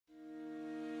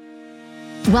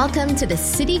Welcome to the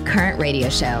City Current Radio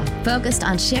Show, focused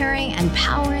on sharing and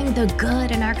powering the good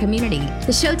in our community.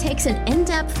 The show takes an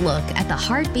in-depth look at the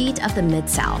heartbeat of the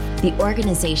Mid-South, the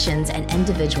organizations and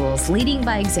individuals leading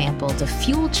by example to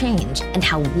fuel change, and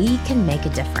how we can make a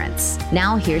difference.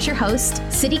 Now, here's your host,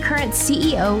 City Current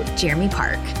CEO, Jeremy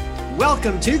Park.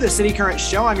 Welcome to the City Current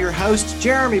Show. I'm your host,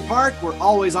 Jeremy Park. We're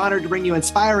always honored to bring you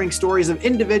inspiring stories of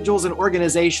individuals and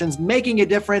organizations making a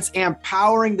difference and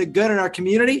powering the good in our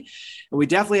community. And we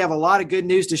definitely have a lot of good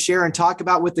news to share and talk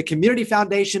about with the Community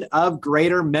Foundation of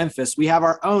Greater Memphis. We have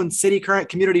our own City Current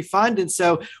Community Fund. And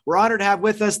so we're honored to have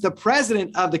with us the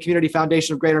president of the Community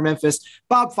Foundation of Greater Memphis,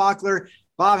 Bob Faulkner.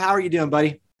 Bob, how are you doing,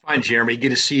 buddy? Fine, Jeremy. Good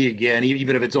to see you again,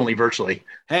 even if it's only virtually.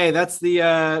 Hey, that's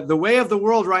the way of the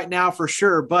world right now for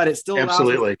sure, but it still allows us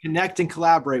to connect and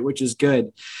collaborate, which is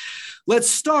good. Let's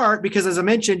start because, as I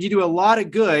mentioned, you do a lot of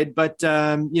good, but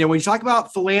when you talk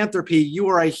about philanthropy, you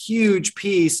are a huge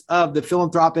piece of the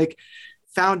Philanthropic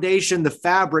Foundation, the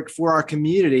fabric for our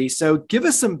community. So give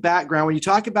us some background. When you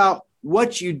talk about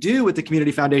what you do with the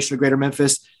Community Foundation of Greater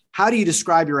Memphis, how do you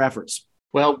describe your efforts?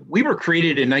 Well, we were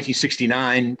created in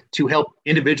 1969 to help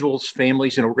individuals,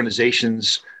 families, and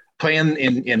organizations plan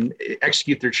and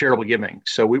execute their charitable giving.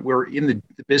 So we're in the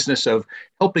business of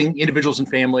helping individuals and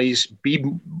families be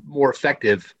more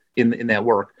effective in that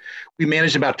work. We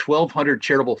manage about 1,200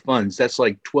 charitable funds. That's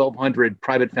like 1,200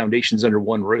 private foundations under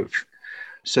one roof.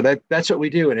 So that's what we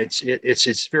do. And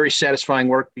it's very satisfying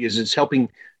work because it's helping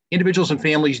individuals and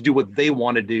families do what they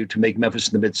want to do to make Memphis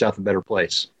and the Mid-South a better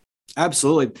place.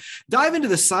 Absolutely. Dive into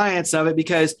the science of it,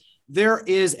 because there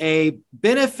is a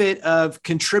benefit of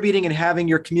contributing and having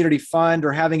your community fund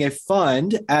or having a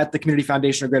fund at the Community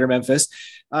Foundation of Greater Memphis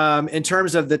in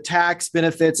terms of the tax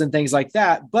benefits and things like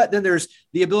that. But then there's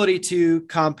the ability to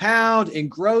compound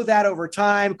and grow that over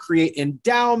time, create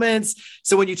endowments.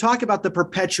 So when you talk about the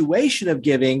perpetuation of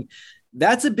giving,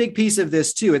 that's a big piece of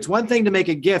this too. It's one thing to make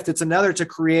a gift. It's another to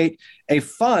create a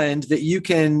fund that you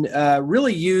can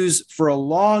really use for a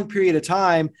long period of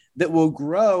time that will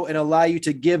grow and allow you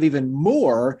to give even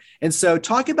more. And so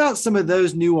talk about some of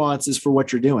those nuances for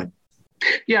what you're doing.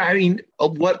 Yeah, I mean, a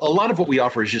lot of what we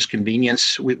offer is just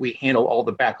convenience. We handle all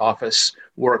the back office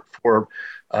work for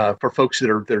folks that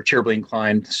are charitably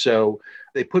inclined. So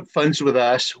they put funds with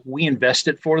us. We invest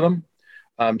it for them.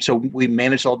 So we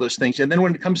manage all those things. And then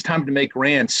when it comes time to make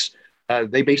grants,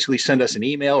 they basically send us an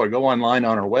email or go online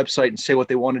on our website and say what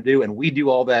they want to do. And we do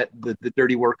all that, the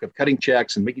dirty work of cutting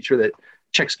checks and making sure that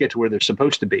checks get to where they're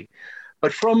supposed to be.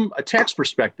 But from a tax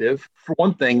perspective, for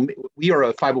one thing, we are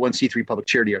a 501c3 public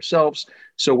charity ourselves.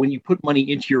 So when you put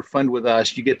money into your fund with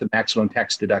us, you get the maximum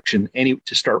tax deduction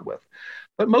to start with.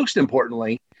 But most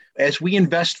importantly, as we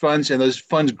invest funds and those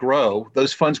funds grow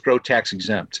tax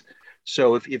exempt.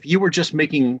 So if you were just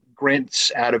making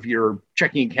grants out of your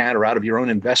checking account or out of your own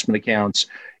investment accounts,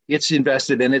 it's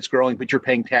invested and it's growing, but you're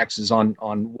paying taxes on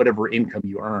whatever income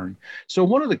you earn. So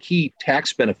one of the key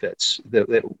tax benefits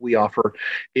that we offer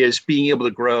is being able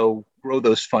to grow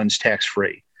those funds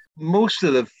tax-free. Most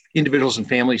of the individuals and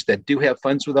families that do have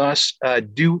funds with us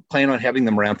do plan on having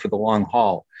them around for the long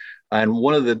haul. And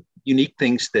one of the unique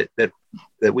things that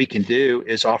we can do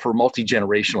is offer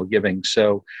multi-generational giving.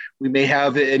 So we may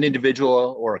have an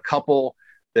individual or a couple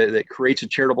that creates a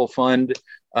charitable fund.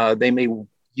 They may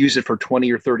use it for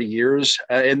 20 or 30 years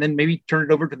and then maybe turn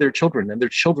it over to their children, and their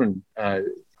children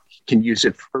can use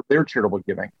it for their charitable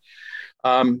giving.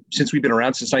 Since we've been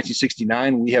around since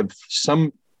 1969, we have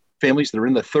some families that are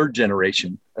in the third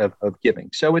generation of giving.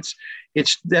 So it's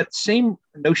that same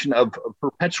notion of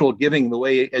perpetual giving, the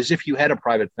way as if you had a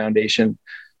private foundation,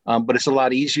 but it's a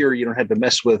lot easier. You don't have to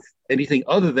mess with anything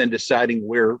other than deciding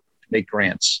where to make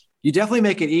grants. You definitely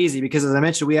make it easy because, as I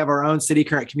mentioned, we have our own City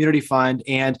Current Community Fund,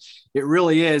 and it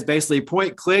really is basically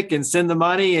point, click, and send the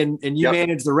money, and you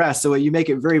manage the rest. So you make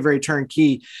it very, very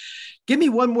turnkey. Give me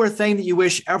one more thing that you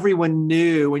wish everyone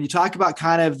knew when you talk about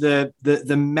kind of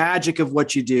the magic of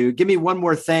what you do. Give me one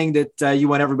more thing that you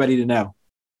want everybody to know.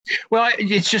 Well,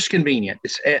 it's just convenient.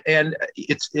 It's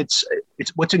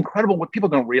what's incredible. What people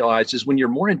don't realize is when you're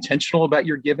more intentional about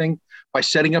your giving by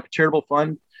setting up a charitable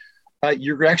fund,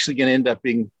 you're actually going to end up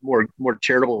being more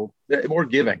charitable, more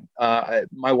giving.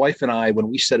 My wife and I, when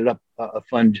we set it up a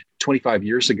fund 25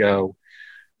 years ago,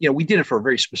 we did it for a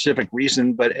very specific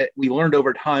reason, but we learned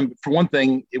over time. For one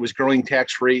thing, it was growing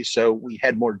tax-free, so we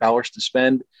had more dollars to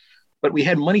spend. But we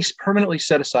had money permanently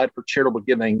set aside for charitable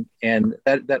giving, and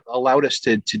that allowed us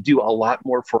to do a lot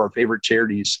more for our favorite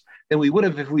charities than we would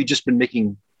have if we'd just been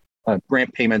making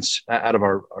grant payments out of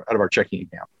our checking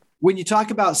account. When you talk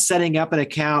about setting up an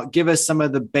account, give us some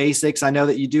of the basics. I know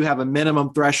that you do have a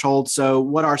minimum threshold. So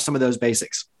what are some of those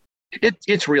basics?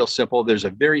 It's real simple. There's a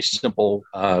very simple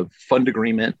fund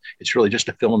agreement. It's really just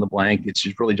a fill in the blank. It's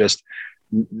just really just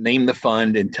name the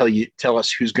fund and tell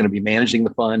us who's going to be managing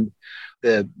the fund.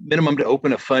 The minimum to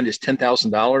open a fund is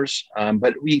 $10,000,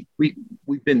 but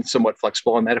we've been somewhat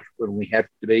flexible on that when we have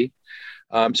to be.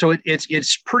 So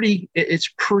it's pretty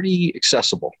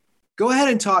accessible. Go ahead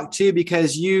and talk too,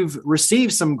 because you've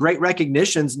received some great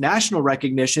recognitions, national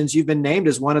recognitions. You've been named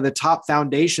as one of the top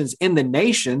foundations in the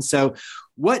nation. So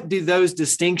what do those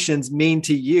distinctions mean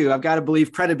to you? I've got to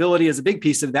believe credibility is a big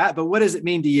piece of that, but what does it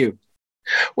mean to you?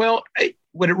 Well,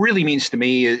 what it really means to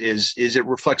me is it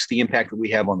reflects the impact that we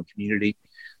have on the community.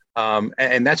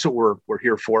 And that's what we're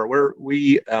here for.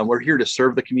 We're here to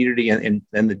serve the community and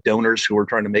the donors who are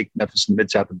trying to make Memphis and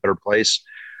Mid-South a better place.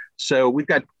 So we've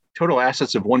got total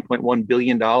assets of $1.1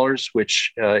 billion,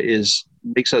 which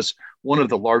makes us one of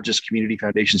the largest community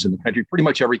foundations in the country. Pretty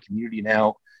much every community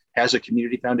now has a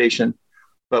community foundation,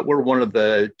 but we're one of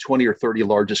the 20 or 30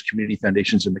 largest community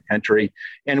foundations in the country.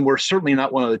 And we're certainly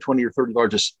not one of the 20 or 30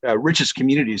 largest, richest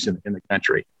communities in the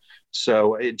country.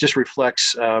 So it just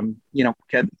reflects, kind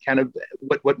of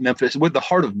what Memphis, what the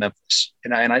heart of Memphis.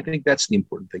 And I think that's the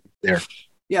important thing there.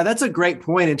 Yeah, that's a great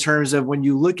point in terms of when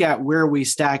you look at where we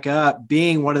stack up,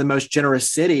 being one of the most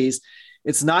generous cities.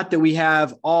 It's not that we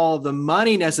have all the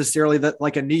money necessarily that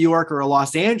like a New York or a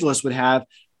Los Angeles would have,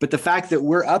 but the fact that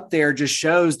we're up there just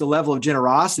shows the level of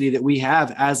generosity that we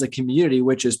have as a community,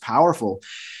 which is powerful.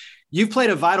 You've played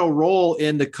a vital role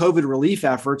in the COVID relief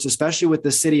efforts, especially with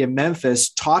the city of Memphis.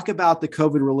 Talk about the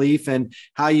COVID relief and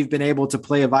how you've been able to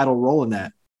play a vital role in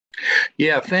that.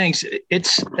 Yeah, thanks.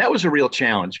 That was a real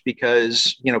challenge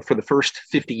because, for the first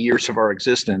 50 years of our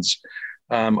existence,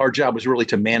 our job was really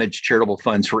to manage charitable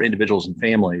funds for individuals and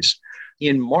families.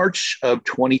 In March of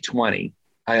 2020,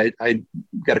 I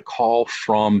got a call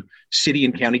from city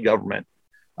and county government.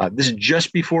 This is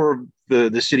just before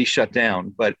the city shut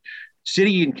down, but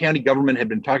city and county government had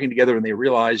been talking together and they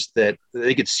realized that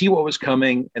they could see what was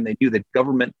coming and they knew that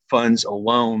government funds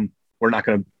alone were not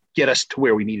going to get us to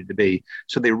where we needed to be.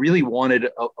 So they really wanted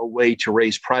a way to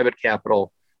raise private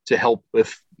capital to help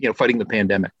with, fighting the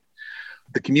pandemic.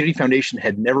 The Community Foundation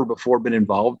had never before been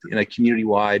involved in a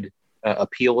community-wide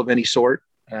appeal of any sort,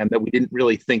 and that we didn't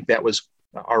really think that was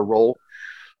our role.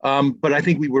 But I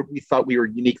think we thought we were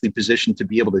uniquely positioned to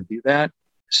be able to do that.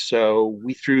 So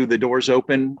we threw the doors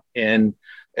open and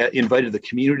invited the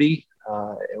community.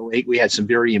 We had some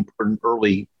very important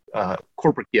early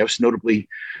corporate gifts, notably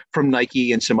from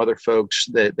Nike and some other folks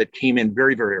that came in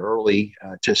very, very early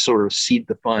to sort of seed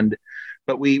the fund.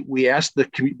 But we asked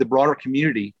the broader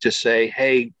community to say,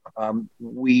 hey,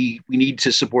 we need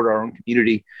to support our own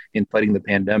community in fighting the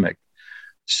pandemic.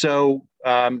 So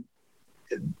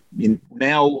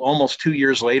now, almost 2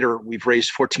 years later, we've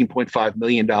raised $14.5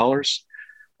 million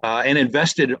and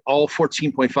invested all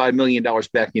 $14.5 million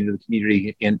back into the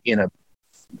community in a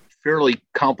fairly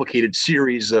complicated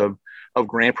series of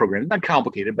grant programs. Not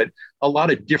complicated, but a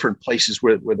lot of different places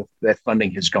where that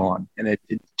funding has gone, and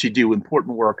to do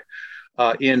important work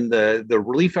in the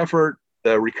relief effort,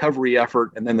 the recovery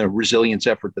effort, and then the resilience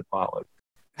effort that followed.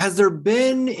 Has there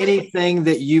been anything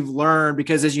that you've learned?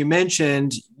 Because as you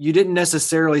mentioned, you didn't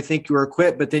necessarily think you were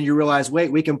equipped, but then you realize,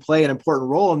 wait, we can play an important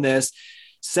role in this,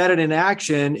 set it in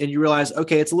action, and you realize,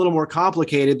 okay, it's a little more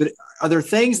complicated, but are there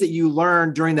things that you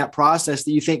learned during that process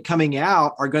that you think coming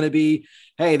out are going to be,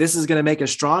 hey, this is going to make us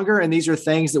stronger, and these are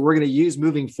things that we're going to use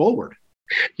moving forward?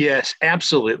 Yes,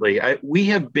 absolutely. We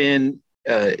have been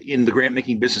in the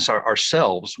grant-making business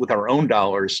ourselves with our own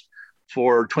dollars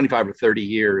for 25 or 30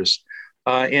 years.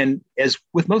 And as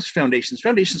with most foundations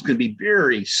can be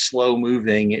very slow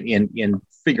moving in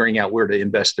figuring out where to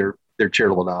invest their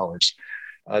charitable dollars.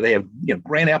 They have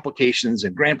grant applications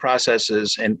and grant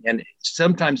processes, and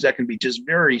sometimes that can be just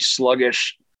very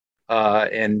sluggish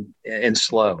and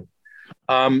slow.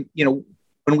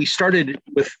 When we started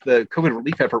with the COVID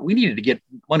relief effort, we needed to get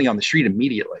money on the street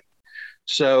immediately.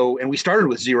 And we started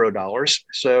with $0.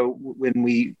 So when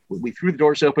we threw the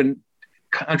doors open,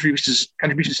 contributions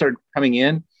started coming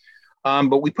in.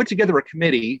 But we put together a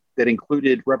committee that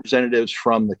included representatives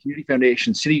from the Community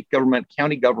Foundation, city government,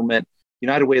 county government,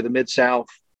 United Way of the Mid-South,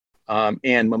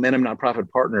 and Momentum Nonprofit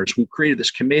Partners. We created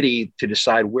this committee to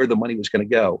decide where the money was going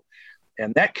to go.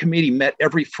 And that committee met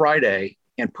every Friday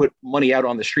and put money out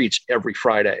on the streets every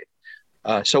Friday.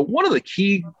 So one of the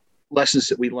key lessons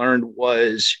that we learned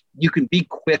was you can be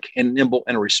quick and nimble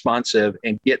and responsive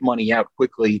and get money out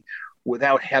quickly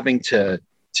without having to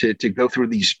go through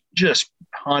these just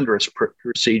ponderous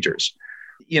procedures.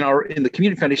 In the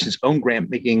Community Foundation's own grant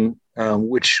making,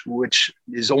 which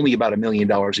is only about $1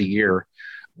 million a year,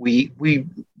 we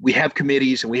we have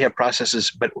committees and we have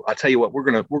processes, but I'll tell you what, we're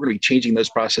going to be changing those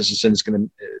processes, and it's going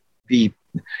to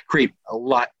create a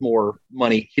lot more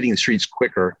money hitting the streets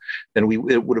quicker than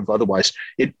it would have otherwise.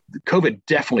 COVID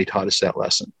definitely taught us that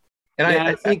lesson. And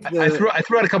I threw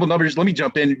out a couple of numbers. Let me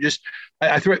jump in.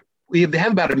 We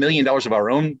have about $1 million of our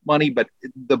own money, but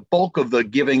the bulk of the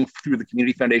giving through the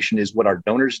Community Foundation is what our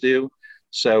donors do.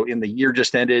 So in the year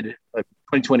just ended,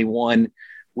 2021,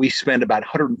 we spent about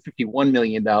 $151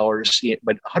 million,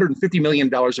 but $150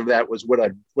 million of that was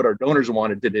what our donors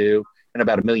wanted to do, and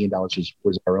about $1 million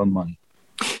was our own money.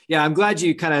 Yeah, I'm glad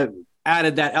you kind of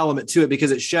added that element to it,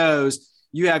 because it shows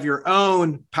you have your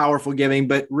own powerful giving,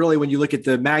 but really when you look at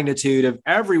the magnitude of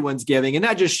everyone's giving, and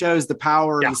that just shows the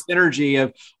power and the synergy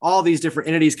of all these different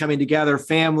entities coming together,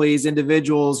 families,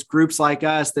 individuals, groups like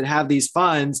us that have these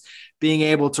funds, being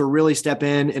able to really step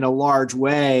in a large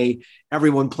way,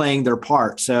 everyone playing their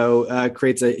part. So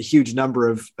creates a huge number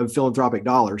of philanthropic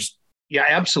dollars. Yeah,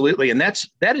 absolutely. And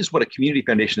that is what a community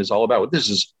foundation is all about. This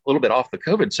is a little bit off the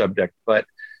COVID subject, but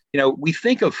we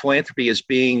think of philanthropy as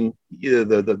being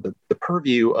the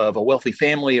purview of a wealthy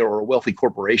family or a wealthy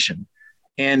corporation.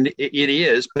 And it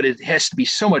is, but it has to be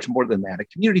so much more than that. A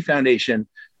community foundation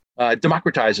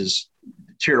democratizes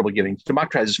charitable giving,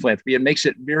 democratizes philanthropy, and makes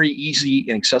it very easy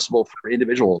and accessible for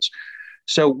individuals.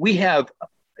 So we have,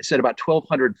 I said, about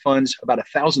 1,200 funds, about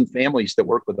 1,000 families that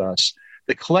work with us.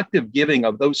 The collective giving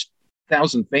of those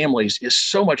 1,000 families is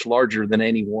so much larger than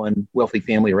any one wealthy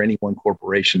family or any one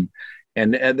corporation.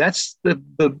 And that's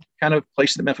the kind of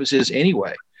place that Memphis is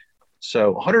anyway.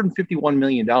 So $151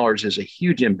 million is a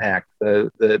huge impact.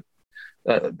 The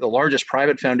largest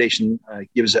private foundation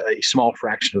gives a small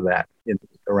fraction of that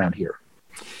around here.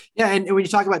 Yeah. And when you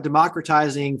talk about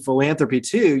democratizing philanthropy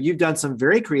too, you've done some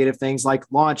very creative things like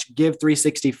launch Give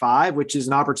 365, which is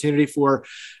an opportunity for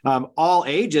all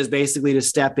ages basically to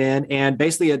step in, and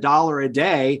basically $1 a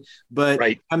day, but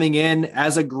coming in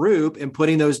as a group and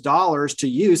putting those dollars to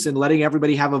use and letting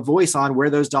everybody have a voice on where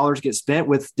those dollars get spent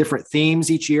with different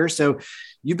themes each year. So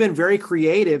you've been very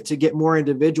creative to get more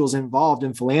individuals involved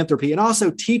in philanthropy and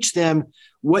also teach them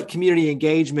what community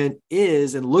engagement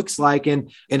is and looks like,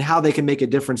 and how they can make a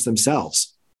difference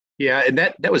themselves. Yeah, and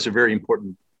that was a very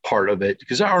important part of it,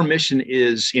 because our mission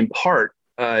is in part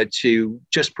to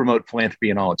just promote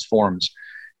philanthropy in all its forms.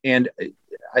 And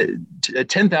a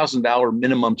 $10,000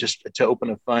 minimum just to open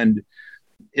a fund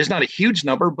is not a huge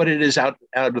number, but it is out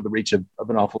of the reach of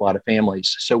an awful lot of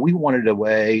families. So we wanted a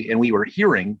way, and we were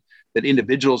hearing that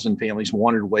individuals and families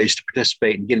wanted ways to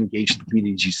participate and get engaged in the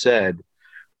community, as you said,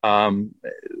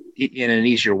 in an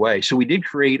easier way. So we did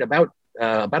create about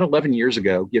 11 years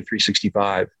ago, Give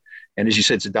 365. And as you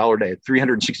said, it's $1 a day,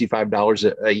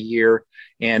 $365 a year.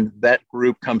 And that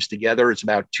group comes together. It's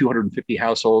about 250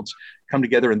 households come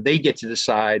together, and they get to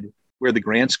decide where the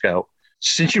grants go.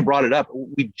 Since you brought it up,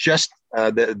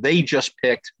 they just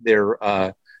picked their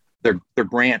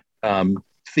grant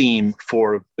theme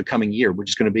for the coming year, which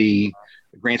is going to be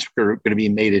grants are going to be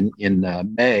made in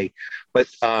May. But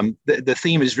the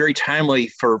theme is very timely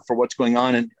for what's going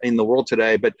on in the world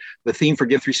today. But the theme for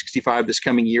Give 365 this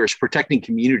coming year is protecting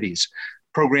communities,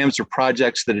 programs or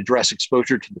projects that address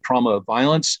exposure to the trauma of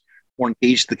violence or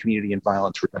engage the community in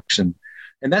violence reduction.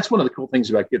 And that's one of the cool things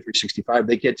about Give 365.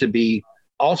 They get to be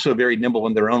also very nimble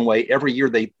in their own way. Every year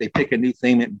they pick a new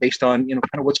theme based on kind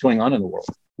of what's going on in the world.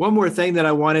 One more thing that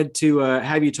I wanted to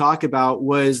have you talk about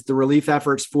was the relief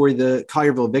efforts for the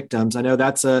Collierville victims. I know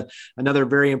that's another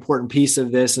very important piece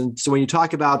of this. And so when you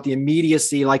talk about the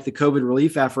immediacy, like the COVID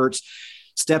relief efforts,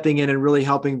 stepping in and really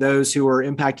helping those who are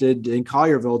impacted in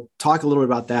Collierville, talk a little bit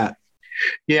about that.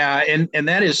 Yeah, and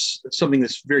that is something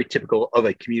that's very typical of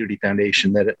a community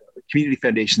foundation, that community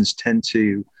foundations tend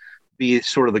to be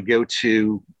sort of the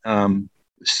go-to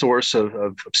source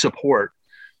of support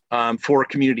for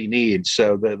community needs.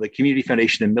 So the Community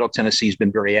Foundation in Middle Tennessee has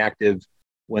been very active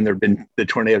when there have been the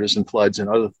tornadoes and floods and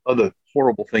other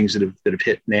horrible things that have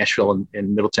hit Nashville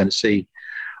and Middle Tennessee.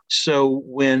 So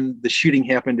when the shooting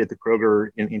happened at the Kroger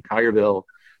in Collierville,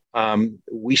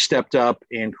 we stepped up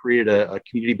and created a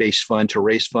community-based fund to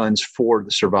raise funds for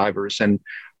the survivors. And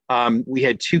we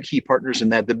had two key partners in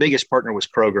that. The biggest partner was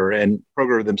Kroger, and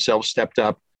Kroger themselves stepped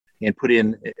up and put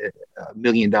in $1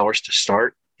 million to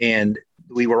start. And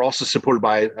we were also supported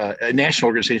by a national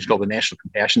organization called the National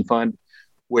Compassion Fund,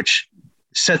 which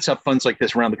sets up funds like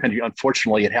this around the country.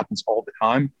 Unfortunately, it happens all the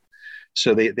time.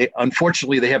 So they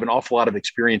unfortunately, they have an awful lot of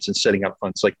experience in setting up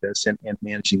funds like this and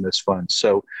managing those funds.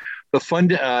 So the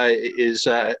fund it's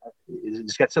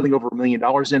got something over $1 million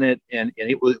in it, and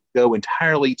it will go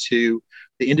entirely to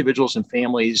the individuals and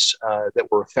families that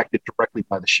were affected directly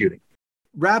by the shooting.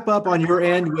 wrap up on your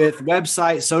end with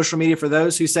website, social media for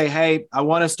those who say, hey, I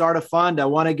want to start a fund. I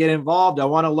want to get involved. I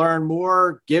want to learn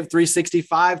more. Give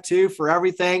 365 too for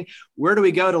everything. Where do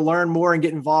we go to learn more and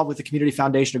get involved with the Community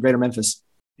Foundation of Greater Memphis?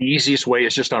 The easiest way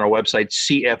is just on our website,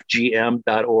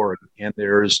 cfgm.org. And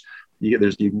you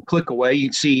can click away. You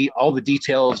can see all the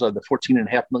details of the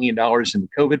 $14.5 million in the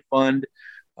COVID fund.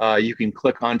 You can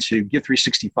click on to Give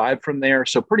 365 from there.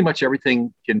 So pretty much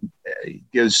everything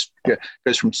goes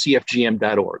from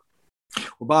cfgm.org.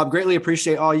 Well, Bob, greatly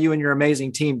appreciate all you and your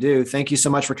amazing team do. Thank you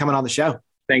so much for coming on the show.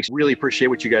 Thanks. Really appreciate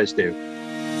what you guys do.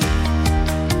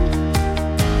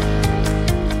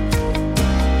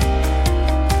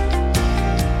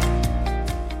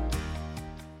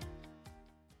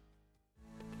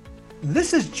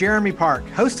 This is Jeremy Park,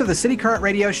 host of the City Current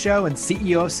radio show and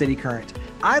CEO of City Current.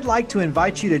 I'd like to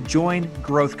invite you to join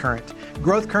Growth Current.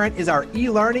 Growth Current is our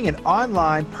e-learning and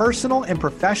online personal and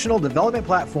professional development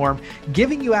platform,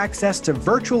 giving you access to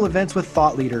virtual events with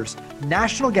thought leaders,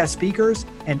 national guest speakers,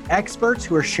 and experts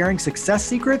who are sharing success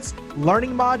secrets,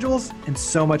 learning modules, and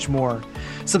so much more.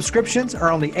 Subscriptions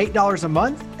are only $8 a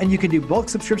month, and you can do bulk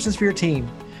subscriptions for your team.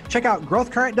 Check out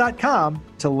growthcurrent.com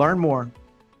to learn more.